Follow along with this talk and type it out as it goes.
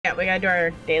Yeah, we gotta do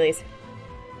our dailies.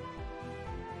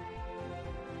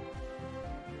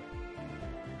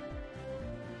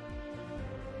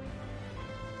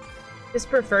 Just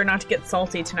prefer not to get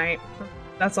salty tonight.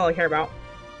 That's all I care about.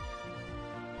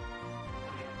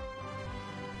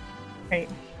 Right.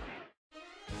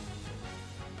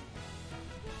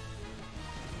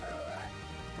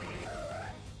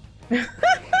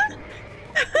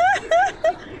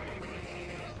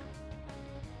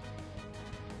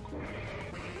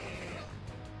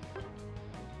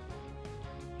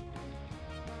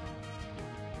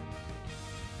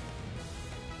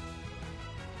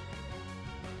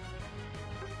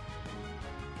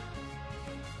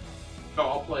 Oh,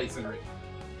 I'll play Incinerate.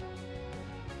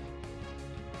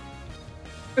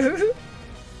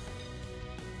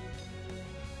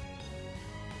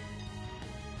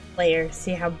 Player,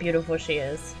 see how beautiful she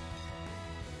is.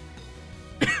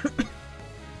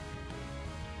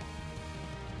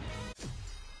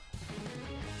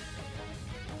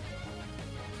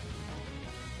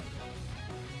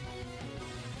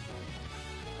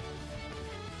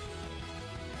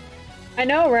 I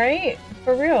know, right?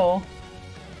 For real.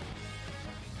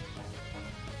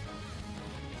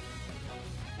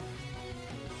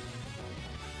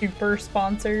 Super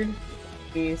sponsored.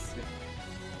 Jeez.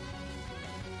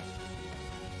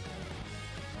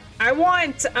 I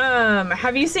want,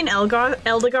 have you seen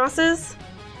Eldegoss's?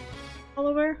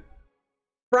 Oliver?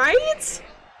 Right?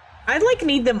 I'd like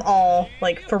need them all,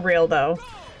 like for real though.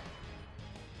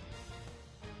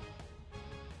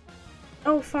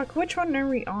 Oh fuck, which one are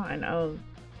we on? Oh.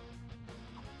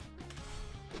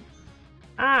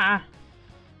 Ah.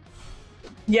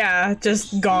 Yeah,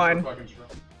 just gone.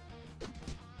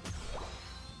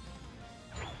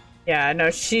 Yeah, no,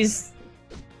 she's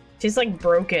like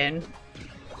broken.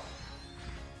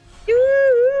 Woo!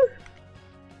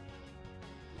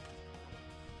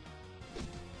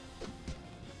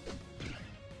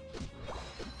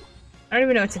 I don't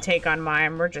even know what to take on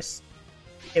mine. We're just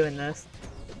doing this.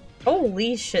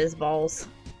 Holy shiz balls.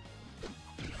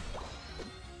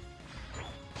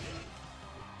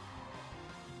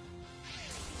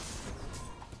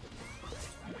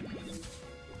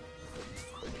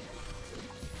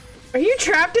 Are you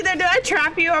trapped in there? Did I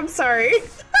trap you? I'm sorry.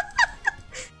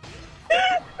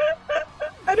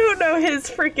 I don't know his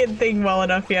freaking thing well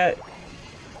enough yet.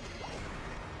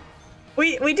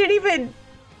 We didn't even...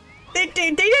 They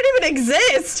didn't even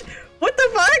exist! What the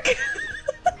fuck?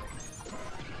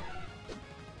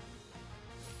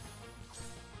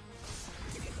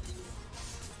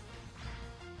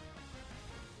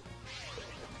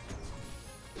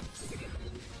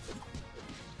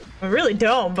 I really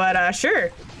don't, but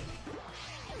sure.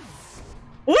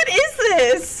 What is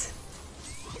this?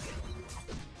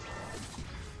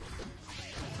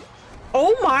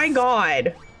 Oh my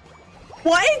god.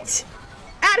 What?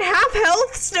 At half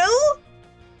health still?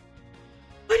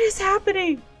 What is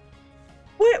happening?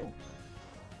 What?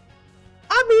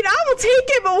 I mean, I will take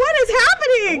it, but what is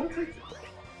happening?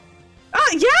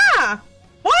 Yeah!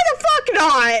 Why the fuck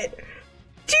not?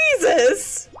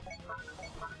 Jesus!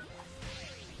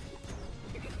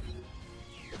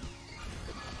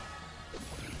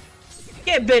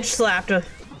 Get bitch slapped with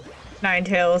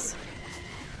Ninetales.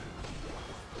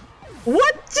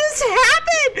 What just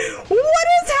happened? What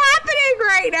is happening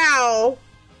right now?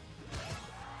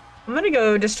 I'm gonna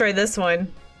go destroy this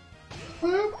one.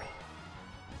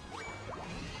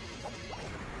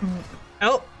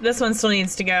 Oh, this one still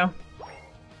needs to go.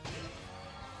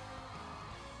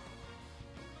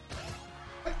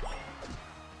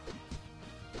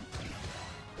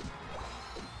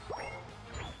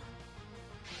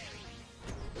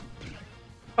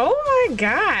 Oh my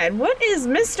god, what is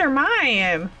Mr.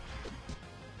 Mime?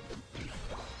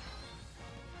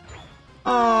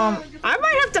 I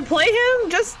might have to play him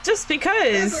just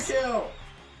because.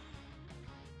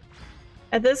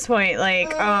 At this point,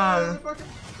 like,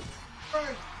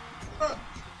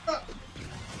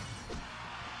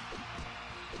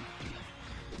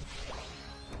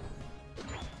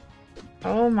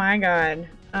 oh my god.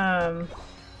 I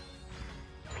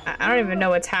don't even know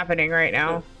what's happening right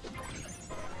now.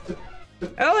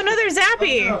 Oh, another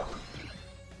Zappy!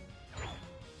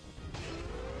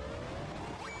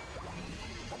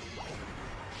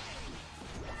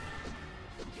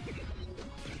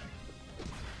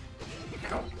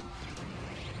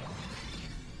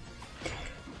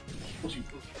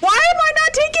 Why am I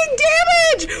not taking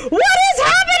damage? What is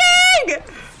happening?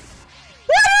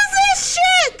 What is this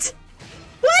shit?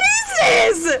 What is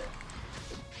this?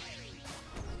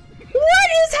 What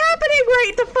is happening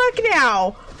right the fuck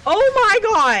now? Oh my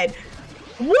god.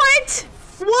 What?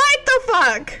 What the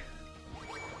fuck?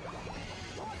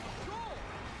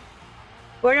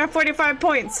 Well, I got 45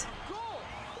 points.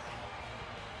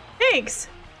 Thanks.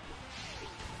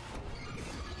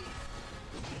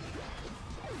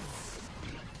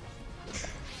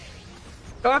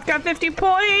 Oh, I've got 50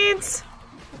 points.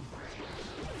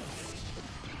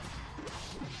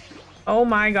 Oh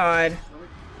my god.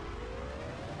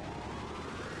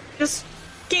 Just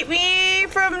keep me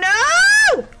from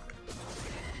no!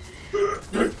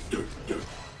 Let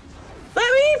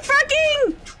me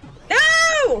fucking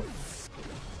no!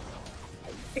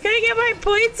 I couldn't get my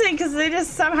points in because they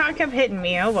just somehow kept hitting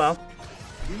me. Oh well.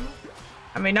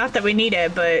 I mean, not that we need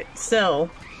it, but still.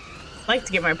 I'd like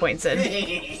to get my points in.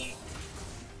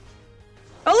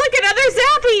 Oh look, another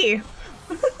Zappy!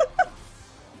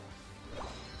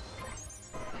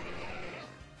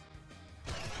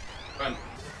 Run.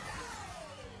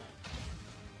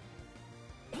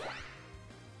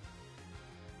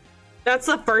 That's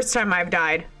the first time I've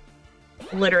died.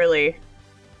 Literally.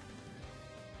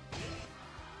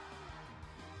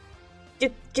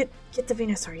 Get the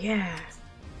Venusaur, yeah.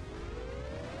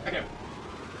 Okay.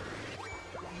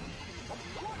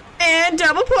 And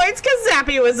double points because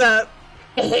Zappy was up.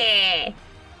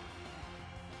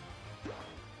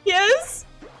 Yes?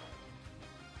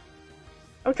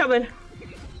 I'm coming.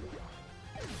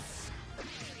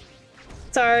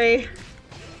 Sorry.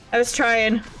 I was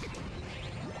trying.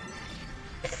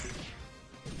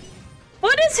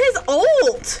 What is his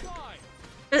ult?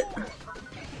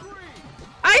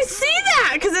 I see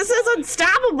that because it says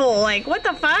unstoppable. Like, what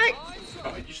the fuck?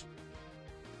 Oh, I just...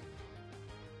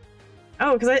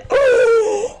 Oh, because I.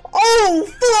 Oh,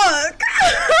 fuck!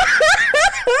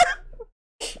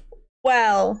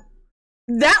 Well,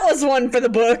 that was one for the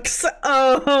books.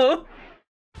 Oh.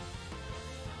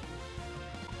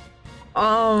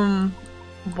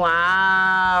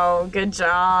 Wow. Good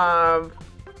job.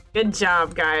 Good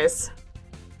job, guys.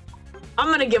 I'm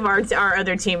gonna give our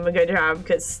other team a good job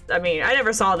because, I mean, I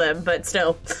never saw them, but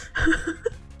still.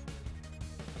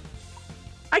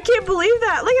 I can't believe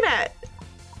that. Look at that.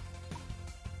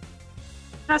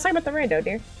 I was talking about the rando,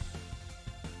 dear.